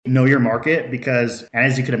know your market, because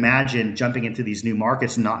as you can imagine, jumping into these new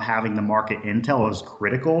markets and not having the market intel is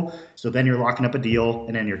critical. So then you're locking up a deal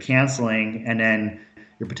and then you're canceling, and then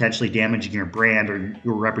you're potentially damaging your brand or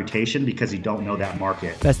your reputation because you don't know that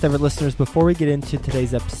market. Best ever listeners, before we get into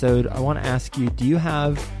today's episode, I want to ask you, do you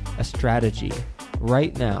have a strategy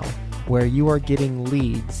right now where you are getting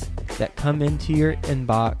leads that come into your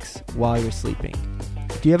inbox while you're sleeping?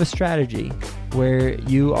 Do you have a strategy where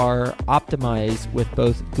you are optimized with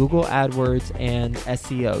both Google AdWords and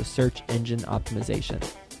SEO, search engine optimization?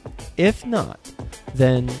 If not,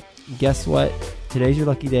 then guess what? Today's your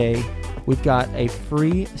lucky day. We've got a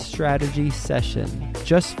free strategy session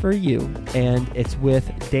just for you, and it's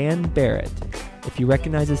with Dan Barrett. If you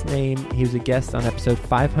recognize his name, he was a guest on episode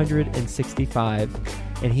 565,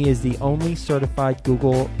 and he is the only certified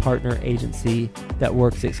Google partner agency that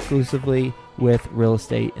works exclusively with real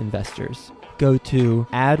estate investors. Go to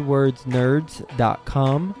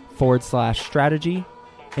adwordsnerds.com/strategy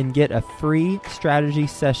and get a free strategy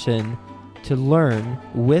session to learn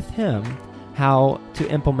with him how to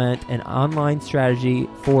implement an online strategy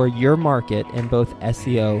for your market in both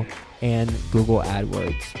SEO and Google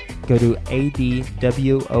AdWords. Go to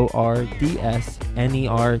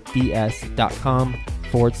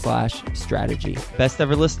adwordsnerds.com/strategy. Best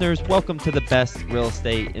ever listeners, welcome to the best real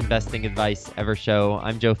estate investing advice ever show.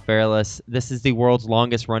 I'm Joe Fairless. This is the world's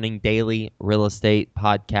longest running daily real estate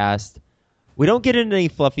podcast. We don't get into any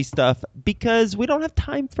fluffy stuff because we don't have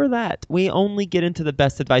time for that. We only get into the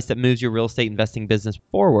best advice that moves your real estate investing business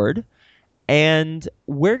forward. And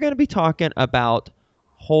we're going to be talking about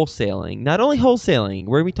wholesaling. Not only wholesaling,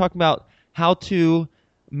 we're going to be talking about how to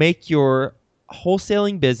make your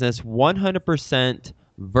wholesaling business 100%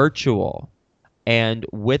 virtual. And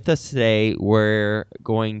with us today, we're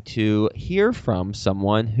going to hear from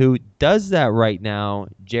someone who does that right now,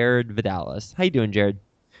 Jared Vidalis. How you doing, Jared?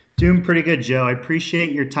 Doing pretty good, Joe. I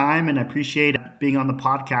appreciate your time, and I appreciate being on the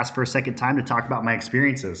podcast for a second time to talk about my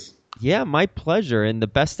experiences. Yeah, my pleasure. And the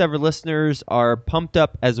best ever listeners are pumped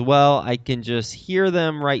up as well. I can just hear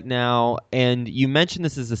them right now. And you mentioned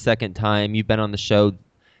this is the second time you've been on the show.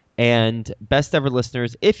 And best ever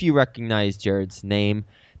listeners, if you recognize Jared's name,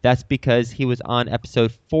 that's because he was on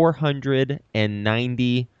episode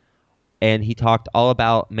 490, and he talked all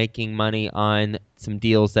about making money on some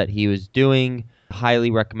deals that he was doing.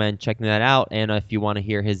 Highly recommend checking that out. And if you want to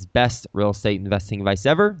hear his best real estate investing advice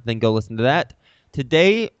ever, then go listen to that.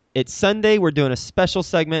 Today, it's Sunday. We're doing a special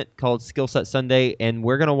segment called Skill Set Sunday, and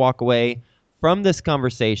we're going to walk away from this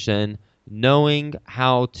conversation knowing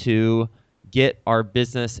how to get our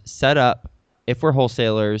business set up if we're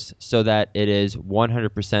wholesalers so that it is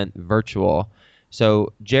 100% virtual.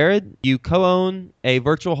 So, Jared, you co-own a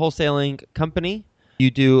virtual wholesaling company.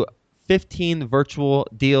 You do 15 virtual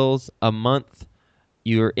deals a month.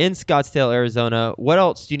 You're in Scottsdale, Arizona. What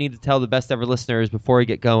else do you need to tell the best ever listeners before we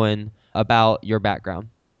get going about your background?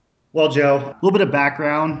 Well, Joe, a little bit of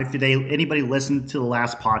background. If anybody listened to the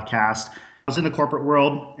last podcast, I was in the corporate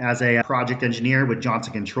world as a project engineer with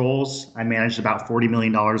Johnson Controls. I managed about $40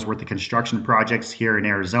 million worth of construction projects here in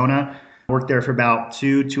Arizona. Worked there for about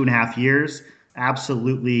two and a half years.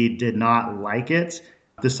 Absolutely did not like it.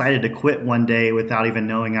 Decided to quit one day without even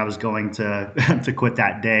knowing I was going to, to quit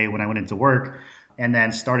that day when I went into work. And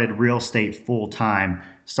then started real estate full time.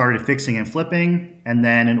 Started fixing and flipping. And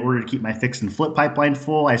then in order to keep my fix and flip pipeline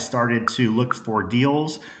full, I started to look for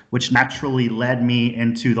deals, which naturally led me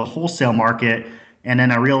into the wholesale market. And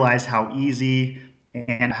then I realized how easy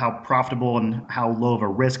and how profitable and how low of a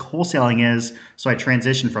risk wholesaling is. So I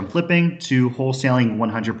transitioned from flipping to wholesaling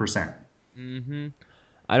 100%. Mm-hmm.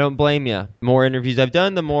 I don't blame you. The more interviews I've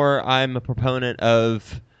done, the more I'm a proponent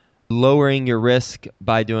of lowering your risk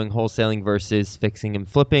by doing wholesaling versus fixing and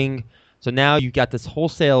flipping. So now you've got this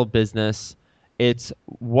wholesale business. It's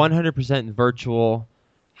 100% virtual.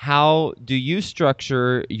 How do you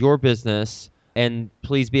structure your business? And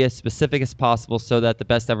please be as specific as possible so that the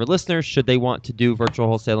best ever listeners, should they want to do virtual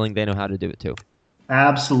wholesaling, they know how to do it too.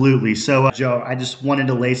 Absolutely. So, Joe, I just wanted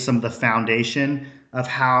to lay some of the foundation of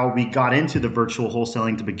how we got into the virtual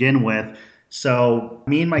wholesaling to begin with. So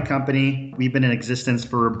me and my company, we've been in existence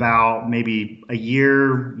for about maybe a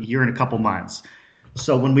year and a couple months.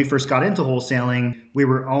 So when we first got into wholesaling, we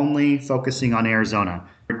were only focusing on Arizona.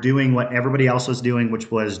 We're doing what everybody else was doing,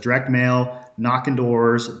 which was direct mail, knocking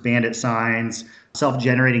doors, bandit signs,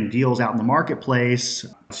 self-generating deals out in the marketplace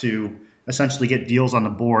to essentially get deals on the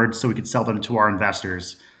board so we could sell them to our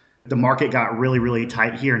investors. The market got really, really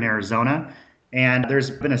tight here in Arizona. And there's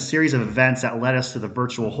been a series of events that led us to the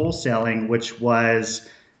virtual wholesaling, which was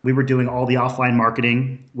We were doing all the offline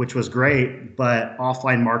marketing, which was great, but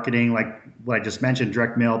offline marketing, like what I just mentioned,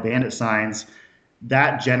 direct mail, bandit signs,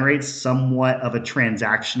 that generates somewhat of a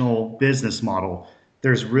transactional business model.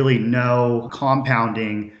 There's really no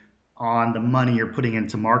compounding on the money you're putting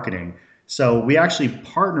into marketing. So we actually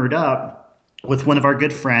partnered up with one of our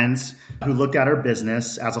good friends who looked at our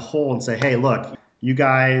business as a whole and say, hey, look, you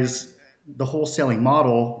guys, the wholesaling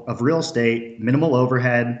model of real estate, minimal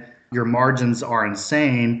overhead, your margins are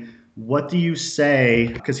insane. What do you say?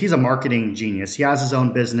 Because he's a marketing genius. He has his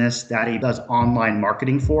own business that he does online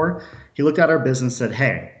marketing for. He looked at our business and said,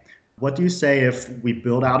 hey, what do you say if we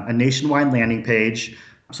build out a nationwide landing page?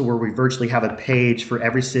 So where we virtually have a page for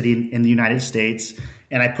every city in the United States.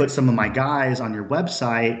 And I put some of my guys on your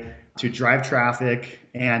website to drive traffic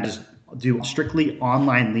and just do strictly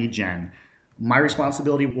online lead gen. My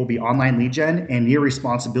responsibility will be online lead gen, and your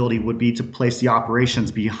responsibility would be to place the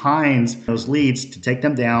operations behind those leads to take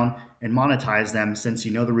them down and monetize them, since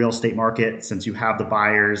you know the real estate market, since you have the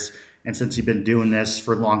buyers, and since you've been doing this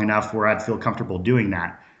for long enough where I'd feel comfortable doing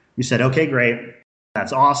that. We said, okay, great.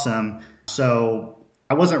 That's awesome. So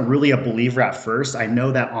I wasn't really a believer at first. I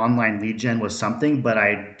know that online lead gen was something, but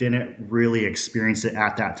I didn't really experience it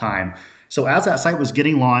at that time. So as that site was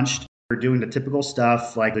getting launched, we're doing the typical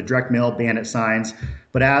stuff like the direct mail, bandit signs.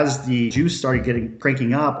 But as the juice started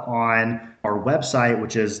cranking up on our website,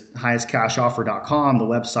 which is highestcashoffer.com, the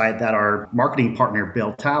website that our marketing partner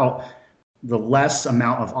built out, the less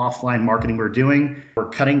amount of offline marketing we're doing, we're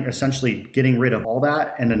essentially getting rid of all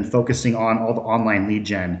that and then focusing on all the online lead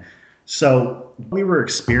gen. So what we were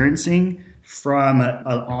experiencing from an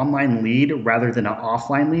online lead rather than an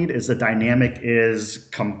offline lead is the dynamic is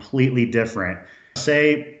completely different.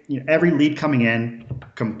 Say every lead coming in,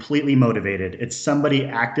 completely motivated. It's somebody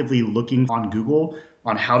actively looking on Google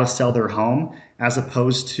on how to sell their home, as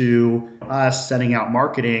opposed to us setting out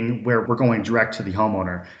marketing where we're going direct to the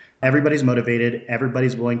homeowner. Everybody's motivated.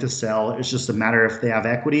 Everybody's willing to sell. It's just a matter if they have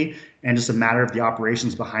equity and just a matter of the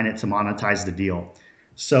operations behind it to monetize the deal.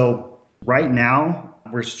 So right now,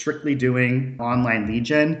 we're strictly doing online lead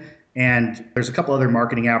gen. And there's a couple other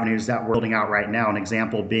marketing avenues that we're building out right now. An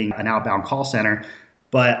example being an outbound call center,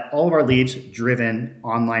 but all of our leads driven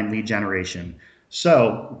online lead generation.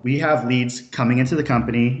 So we have leads coming into the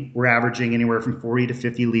company. We're averaging anywhere from 40 to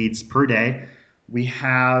 50 leads per day. We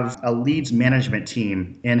have a leads management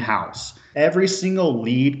team in-house. Every single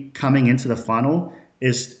lead coming into the funnel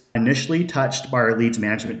is initially touched by our leads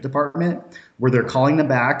management department, where they're calling them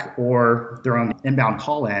back or they're on the inbound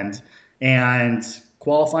call end and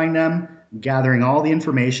qualifying them, gathering all the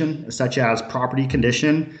information such as property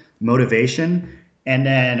condition, motivation, and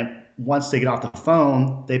then once they get off the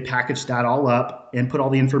phone, they package that all up, input all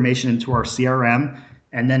the information into our CRM,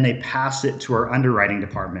 and then they pass it to our underwriting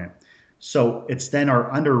department. So it's then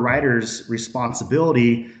our underwriter's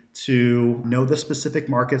responsibility to know the specific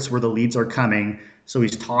markets where the leads are coming. So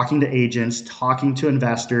he's talking to agents, talking to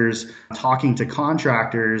investors, talking to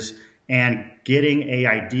contractors, and getting an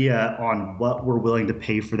idea on what we're willing to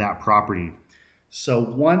pay for that property. So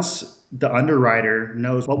once the underwriter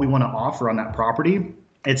knows what we want to offer on that property,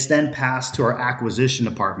 it's then passed to our acquisition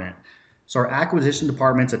department. So our acquisition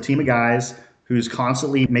department's a team of guys who's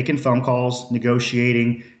constantly making phone calls,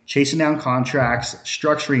 negotiating, chasing down contracts,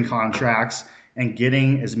 structuring contracts, and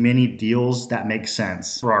getting as many deals that make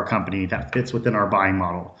sense for our company that fits within our buying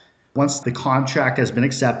model. Once the contract has been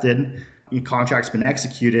accepted, the contract's been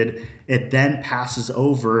executed, it then passes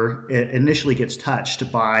over, it initially gets touched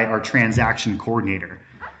by our transaction coordinator.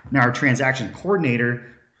 Now, our transaction coordinator,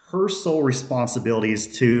 her sole responsibility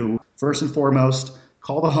is to, first and foremost,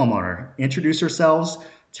 call the homeowner, introduce ourselves,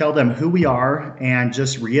 tell them who we are, and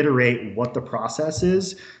just reiterate what the process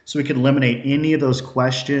is so we can eliminate any of those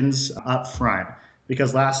questions up front.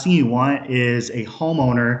 Because last thing you want is a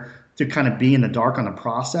homeowner to kind of be in the dark on the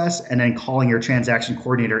process and then calling your transaction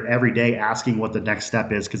coordinator every day asking what the next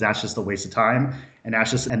step is, because that's just a waste of time and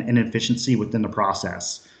that's just an inefficiency within the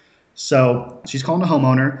process. So she's calling the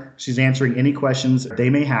homeowner, she's answering any questions they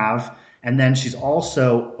may have, and then she's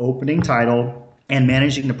also opening title and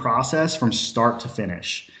managing the process from start to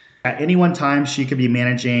finish. At any one time, she could be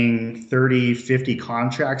managing 30, 50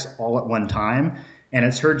 contracts all at one time. And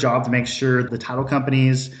it's her job to make sure the title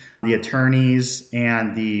companies, the attorneys,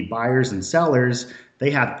 and the buyers and sellers,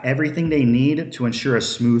 they have everything they need to ensure a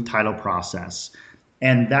smooth title process.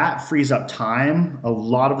 And that frees up time, a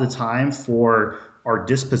lot of the time, for our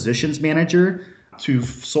dispositions manager to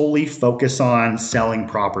solely focus on selling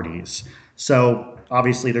properties. So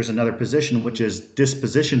obviously there's another position, which is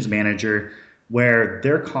dispositions manager, where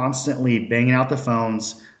they're constantly banging out the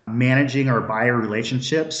phones, managing our buyer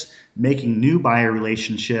relationships, making new buyer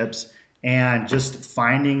relationships, and just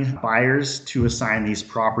finding buyers to assign these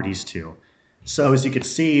properties to. So as you can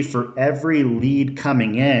see, for every lead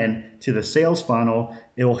coming in to the sales funnel,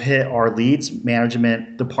 it will hit our leads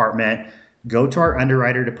management department, go to our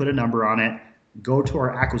underwriter to put a number on it, go to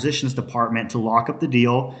our acquisitions department to lock up the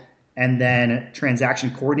deal, and then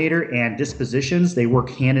transaction coordinator and dispositions, they work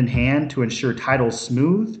hand in hand to ensure title's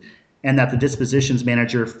smooth and that the dispositions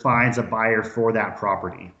manager finds a buyer for that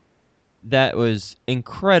property. That was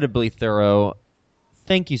incredibly thorough.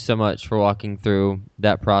 Thank you so much for walking through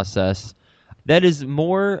that process. That is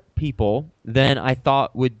more people than I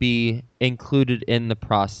thought would be included in the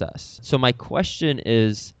process. So my question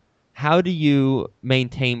is, how do you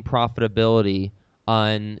maintain profitability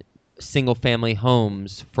on single-family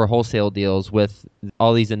homes for wholesale deals with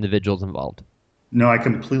all these individuals involved? No, I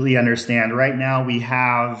completely understand. Right now, we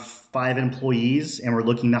have 5 employees and we're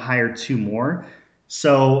looking to hire 2 more.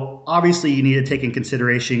 So obviously, you need to take in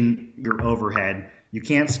consideration your overhead. You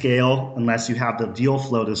can't scale unless you have the deal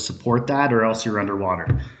flow to support that, or else you're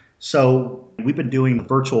underwater. So we've been doing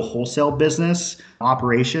virtual wholesale business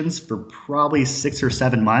operations for probably 6 or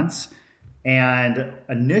 7 months. And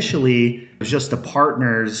initially, it was just the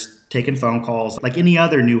partners taking phone calls like any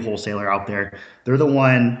other new wholesaler out there. They're the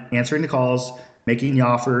one answering the calls, making the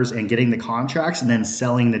offers, and getting the contracts, and then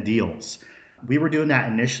selling the deals. We were doing that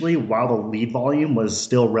initially while the lead volume was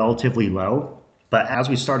still relatively low. But as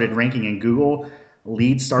we started ranking in Google,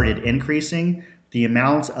 leads started increasing. The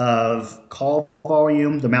amount of call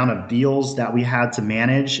volume, the amount of deals that we had to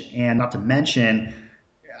manage, and not to mention,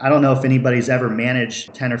 I don't know if anybody's ever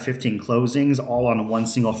managed 10 or 15 closings all on one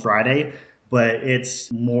single Friday, but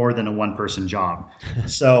it's more than a one-person job.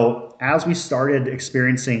 So as we started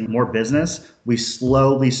experiencing more business, we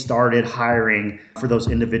slowly started hiring for those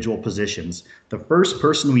individual positions. The first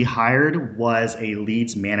person we hired was a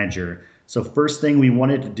leads manager. So first thing we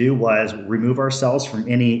wanted to do was remove ourselves from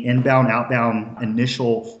any inbound, outbound,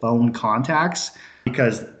 initial phone contacts,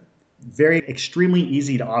 because very extremely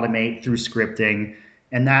easy to automate through scripting.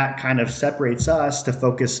 And that kind of separates us to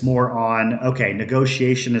focus more on, okay,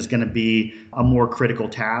 negotiation is going to be a more critical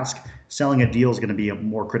task. Selling a deal is going to be a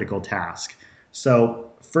more critical task.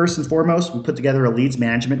 So first and foremost, we put together a leads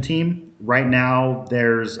management team. Right now,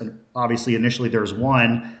 obviously initially there's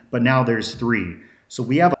 1, but now there's 3. So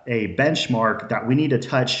we have a benchmark that we need to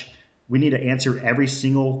touch. We need to answer every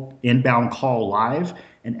single inbound call live.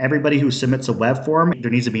 And everybody who submits a web form,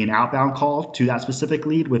 there needs to be an outbound call to that specific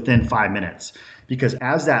lead within 5 minutes. Because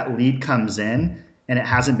as that lead comes in and it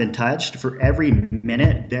hasn't been touched, for every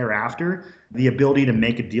minute thereafter, the ability to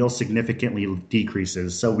make a deal significantly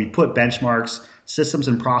decreases. So we put benchmarks, systems,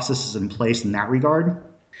 and processes in place in that regard.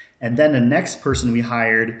 And then the next person we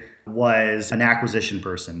hired was an acquisition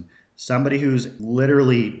person, somebody who's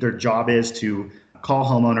literally, their job is to call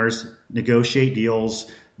homeowners, negotiate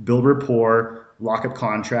deals, build rapport, lock up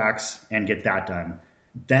contracts, and get that done.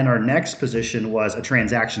 Then our next position was a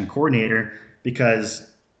transaction coordinator,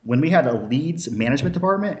 because when we had a leads management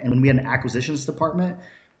department and when we had an acquisitions department,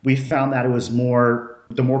 we found that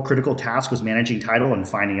the more critical task was managing title and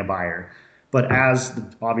finding a buyer. But as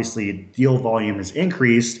obviously deal volume has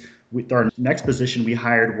increased, our next position we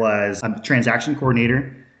hired was a transaction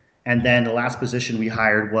coordinator. And then the last position we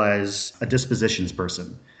hired was a dispositions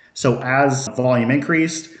person. So as volume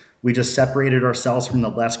increased, we just separated ourselves from the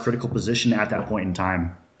less critical position at that point in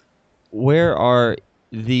time. Where are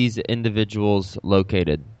these individuals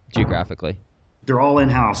located geographically? They're all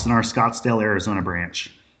in-house in our Scottsdale, Arizona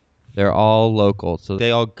branch. They're all local. So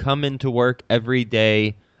they all come into work every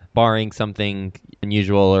day, barring something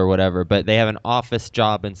unusual or whatever, but they have an office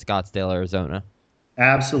job in Scottsdale, Arizona.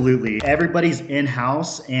 Absolutely. Everybody's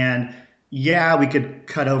in-house, and yeah, we could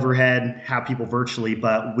cut overhead, have people virtually,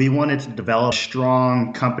 but we wanted to develop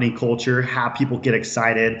strong company culture, have people get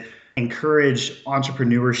excited, encourage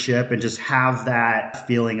entrepreneurship, and just have that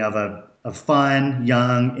feeling of a fun,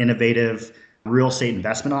 young, innovative real estate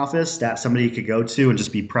investment office that somebody could go to and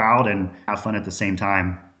just be proud and have fun at the same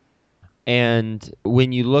time. And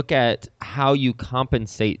when you look at how you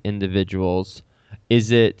compensate individuals,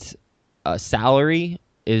 is it a salary?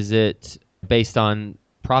 Is it based on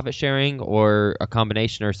profit sharing, or a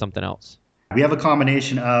combination, or something else? We have a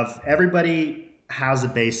combination of, everybody has a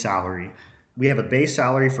base salary. We have a base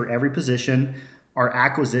salary for every position. Our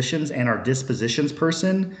acquisitions and our dispositions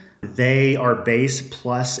person, they are base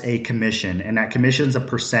plus a commission, and that commission is a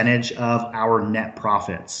percentage of our net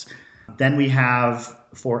profits. Then we have,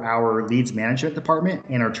 for our leads management department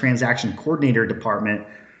and our transaction coordinator department,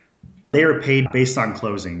 they are paid based on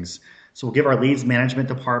closings. So we'll give our leads management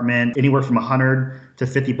department anywhere from 100 to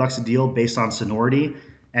 50 bucks a deal based on seniority.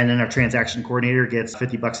 And then our transaction coordinator gets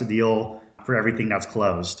 50 bucks a deal for everything that's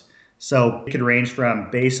closed. So it could range from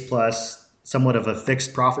base plus somewhat of a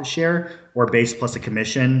fixed profit share or base plus a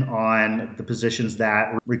commission on the positions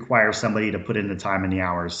that require somebody to put in the time and the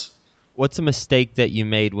hours. What's a mistake that you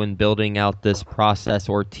made when building out this process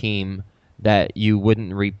or team that you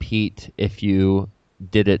wouldn't repeat if you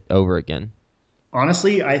did it over again?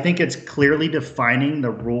 Honestly, I think it's clearly defining the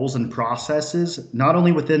rules and processes, not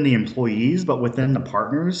only within the employees, but within the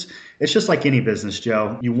partners. It's just like any business,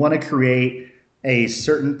 Joe. You want to create a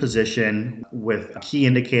certain position with key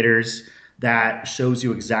indicators that shows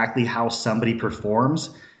you exactly how somebody performs.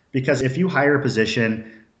 Because if you hire a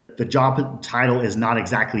position, the job title is not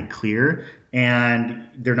exactly clear and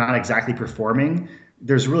they're not exactly performing,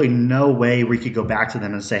 there's really no way we could go back to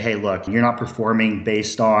them and say, hey, look, you're not performing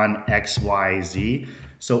based on X, Y, Z.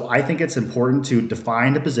 So I think it's important to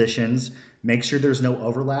define the positions, make sure there's no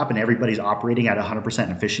overlap and everybody's operating at 100%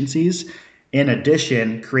 efficiencies. In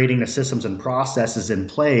addition, creating the systems and processes in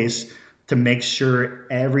place to make sure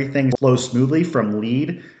everything flows smoothly from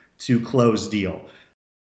lead to close deal.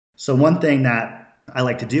 So one thing that I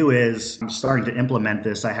like to do is I'm starting to implement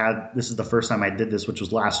this. This is the first time I did this, which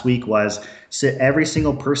was last week, was sit every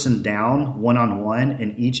single person down one-on-one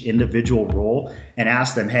in each individual role and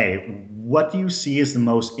ask them, hey, what do you see as the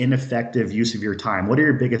most ineffective use of your time? What are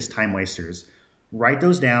your biggest time wasters? Write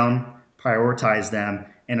those down, prioritize them,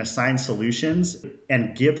 and assign solutions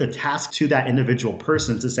and give the task to that individual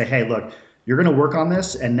person to say, hey, look, you're going to work on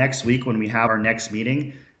this. And next week when we have our next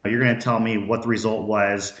meeting, you're going to tell me what the result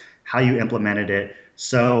was, how you implemented it.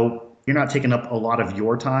 So you're not taking up a lot of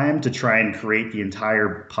your time to try and create the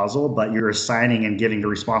entire puzzle, but you're assigning and giving the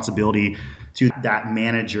responsibility to that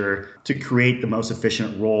manager to create the most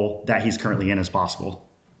efficient role that he's currently in as possible.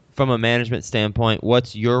 From a management standpoint,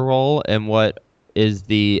 what's your role and what is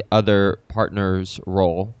the other partner's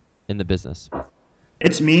role in the business?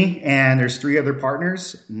 It's me and there's 3 other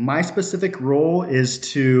partners. My specific role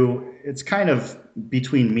it's kind of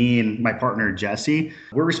between me and my partner, Jesse.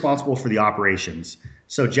 We're responsible for the operations.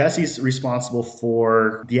 So Jesse's responsible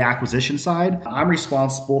for the acquisition side. I'm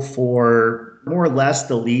responsible for more or less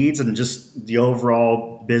the leads and just the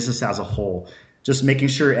overall business as a whole. Just making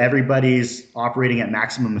sure everybody's operating at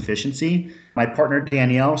maximum efficiency. My partner,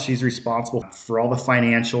 Danielle, she's responsible for all the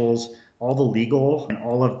financials, all the legal, and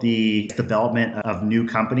all of the development of new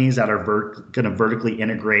companies that are going to vertically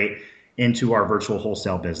integrate into our virtual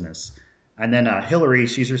wholesale business. And then Hillary,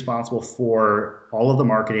 she's responsible for all of the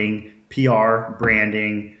marketing, PR,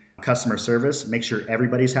 branding, customer service, make sure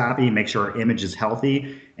everybody's happy, make sure our image is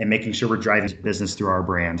healthy, and making sure we're driving business through our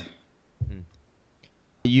brand.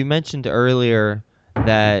 You mentioned earlier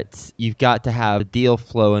that you've got to have a deal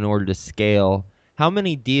flow in order to scale. How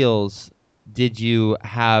many deals did you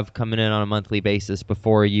have coming in on a monthly basis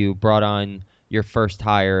before you brought on your first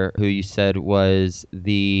hire, who you said was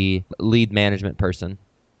the lead management person?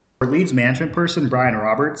 Our leads management person, Brian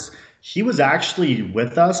Roberts, he was actually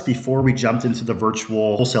with us before we jumped into the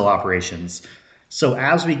virtual wholesale operations. So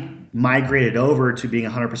as we migrated over to being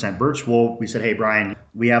 100% virtual, we said, hey, Brian,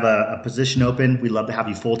 we have a position open. We'd love to have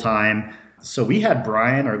you full time. So we had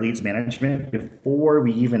Brian, our leads management, before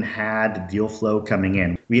we even had the deal flow coming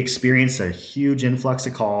in. We experienced a huge influx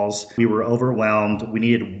of calls. We were overwhelmed. We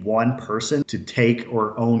needed one person to take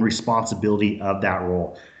or own responsibility of that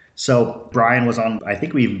role. So Brian was on, I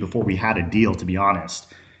think even before we had a deal, to be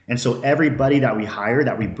honest. And so everybody that we hire,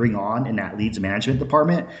 that we bring on in that leads management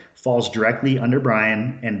department falls directly under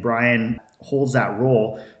Brian, and Brian holds that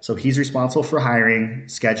role. So he's responsible for hiring,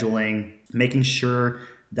 scheduling, making sure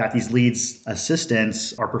that these leads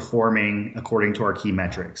assistants are performing according to our key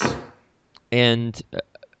metrics. And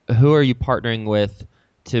who are you partnering with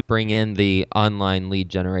to bring in the online lead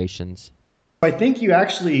generations? I think you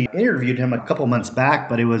actually interviewed him a couple months back,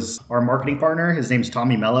 but it was our marketing partner. His name's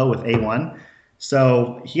Tommy Mello with A1.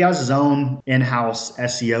 So he has his own in-house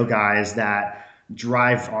SEO guys that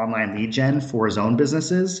drive online lead gen for his own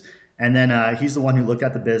businesses. And then he's the one who looked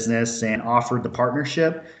at the business and offered the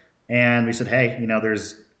partnership. And we said, hey,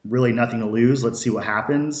 there's really nothing to lose. Let's see what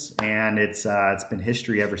happens. And it's been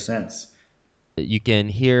history ever since. You can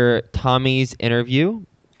hear Tommy's interview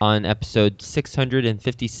on episode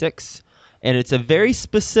 656. And it's a very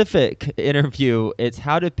specific interview. It's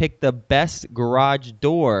how to pick the best garage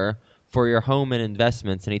door for your home and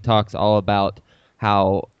investments. And he talks all about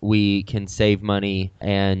how we can save money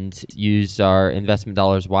and use our investment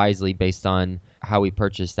dollars wisely based on how we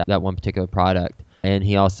purchase that one particular product. And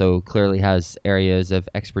he also clearly has areas of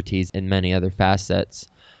expertise in many other facets.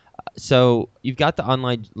 So you've got the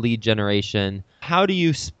online lead generation. How do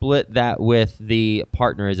you split that with the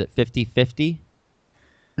partner? Is it 50-50?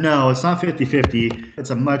 No, it's not 50-50. It's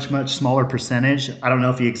a much, much smaller percentage. I don't know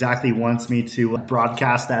if he exactly wants me to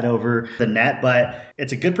broadcast that over the net, but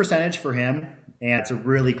it's a good percentage for him. And it's a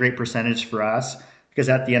really great percentage for us because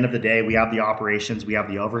at the end of the day, we have the operations, we have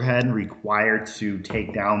the overhead required to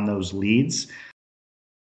take down those leads.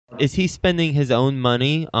 Is he spending his own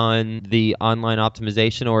money on the online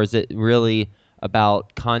optimization, or is it really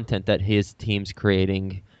about content that his team's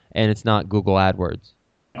creating and it's not Google AdWords?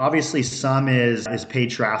 Obviously, some is paid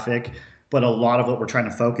traffic, but a lot of what we're trying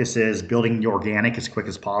to focus is building the organic as quick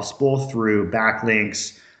as possible through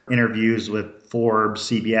backlinks, interviews with Forbes,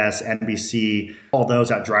 CBS, NBC, all those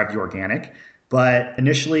that drive the organic. But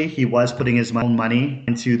initially, he was putting his own money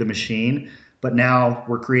into the machine. But now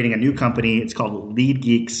we're creating a new company. It's called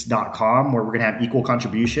leadgeeks.com, where we're going to have equal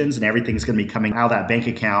contributions and everything's going to be coming out of that bank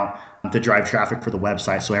account to drive traffic for the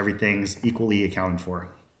website. So everything's equally accounted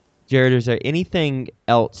for. Jared, is there anything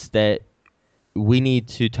else that we need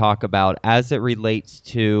to talk about as it relates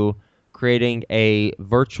to creating a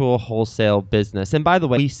virtual wholesale business? And by the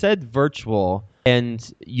way, we said virtual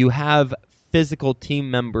and you have physical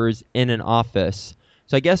team members in an office.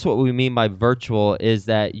 So I guess what we mean by virtual is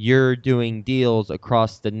that you're doing deals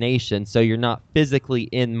across the nation. So you're not physically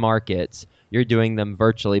in markets. You're doing them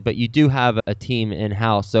virtually, but you do have a team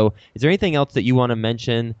in-house. So is there anything else that you want to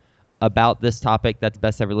mention about this topic that the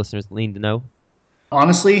best ever listeners need to know?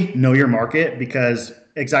 Honestly, know your market because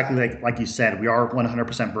exactly like you said, we are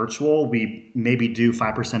 100% virtual. We maybe do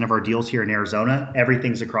 5% of our deals here in Arizona.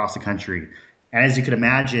 Everything's across the country. And as you can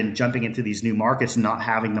imagine, jumping into these new markets, not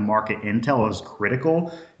having the market intel is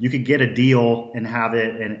critical. You could get a deal and have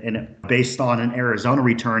it, and based on an Arizona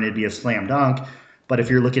return, it'd be a slam dunk. But if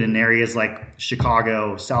you're looking in areas like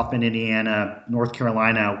Chicago, South Bend, Indiana, North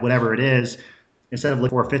Carolina, whatever it is, instead of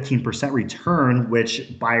looking for a 15% return,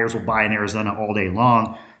 which buyers will buy in Arizona all day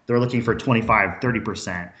long, they're looking for 25,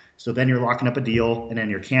 30%. So then you're locking up a deal and then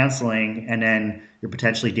you're canceling and then you're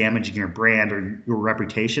potentially damaging your brand or your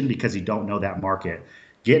reputation because you don't know that market.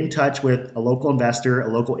 Get in touch with a local investor, a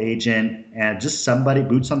local agent, and just somebody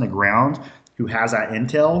boots on the ground who has that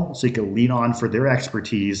intel so you can lean on for their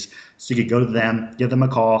expertise. So you could go to them, give them a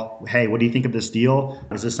call. Hey, what do you think of this deal?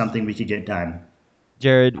 Is this something we could get done?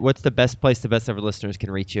 Jared, what's the best place the best ever listeners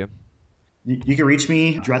can reach you? You can reach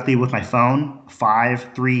me directly with my phone,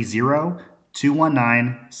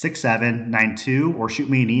 530-219-6792, or shoot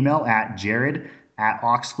me an email at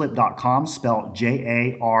jared@oxflip.com, spelled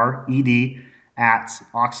Jared at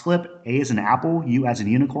Oxflip, A as in apple, U as in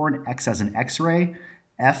unicorn, X as in x-ray,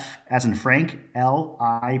 F as in Frank,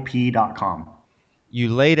 LIP.com. You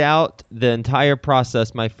laid out the entire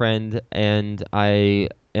process, my friend, and I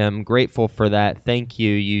am grateful for that. Thank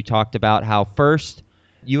you. You talked about how first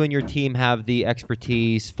you and your team have the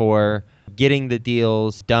expertise for getting the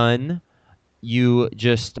deals done. You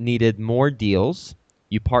just needed more deals.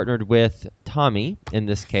 You partnered with Tommy in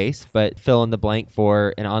this case, but fill in the blank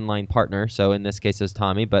for an online partner. So in this case it's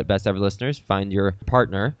Tommy, but best ever listeners, find your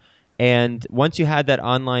partner. And once you had that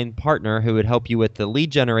online partner who would help you with the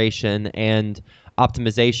lead generation and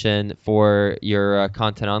optimization for your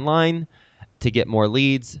content online to get more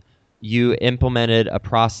leads, you implemented a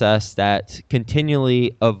process that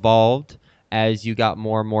continually evolved as you got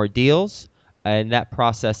more and more deals. And that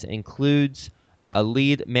process includes a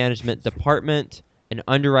lead management department, an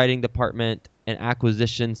underwriting department, an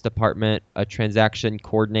acquisitions department, a transaction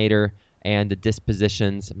coordinator, and a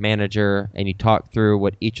dispositions manager. And you talk through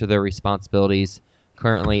what each of their responsibilities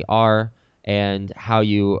currently are and how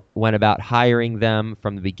you went about hiring them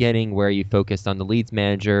from the beginning, where you focused on the leads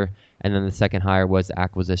manager, and then the second hire was the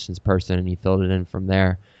acquisitions person, and you filled it in from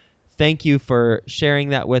there. Thank you for sharing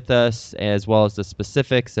that with us, as well as the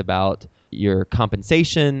specifics about your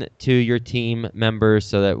compensation to your team members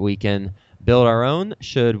so that we can build our own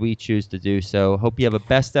should we choose to do so. Hope you have a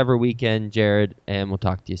best ever weekend, Jared, and we'll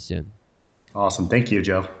talk to you soon. Awesome. Thank you,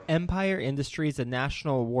 Joe. Empire Industries, a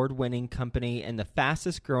national award-winning company and the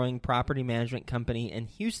fastest growing property management company in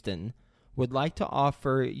Houston, would like to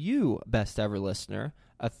offer you, best ever listener,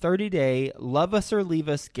 a 30-day love us or leave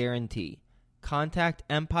us guarantee. Contact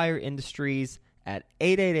Empire Industries at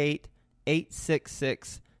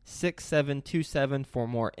 888-866-6727 for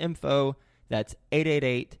more info. That's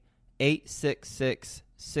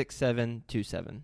 888-866-6727.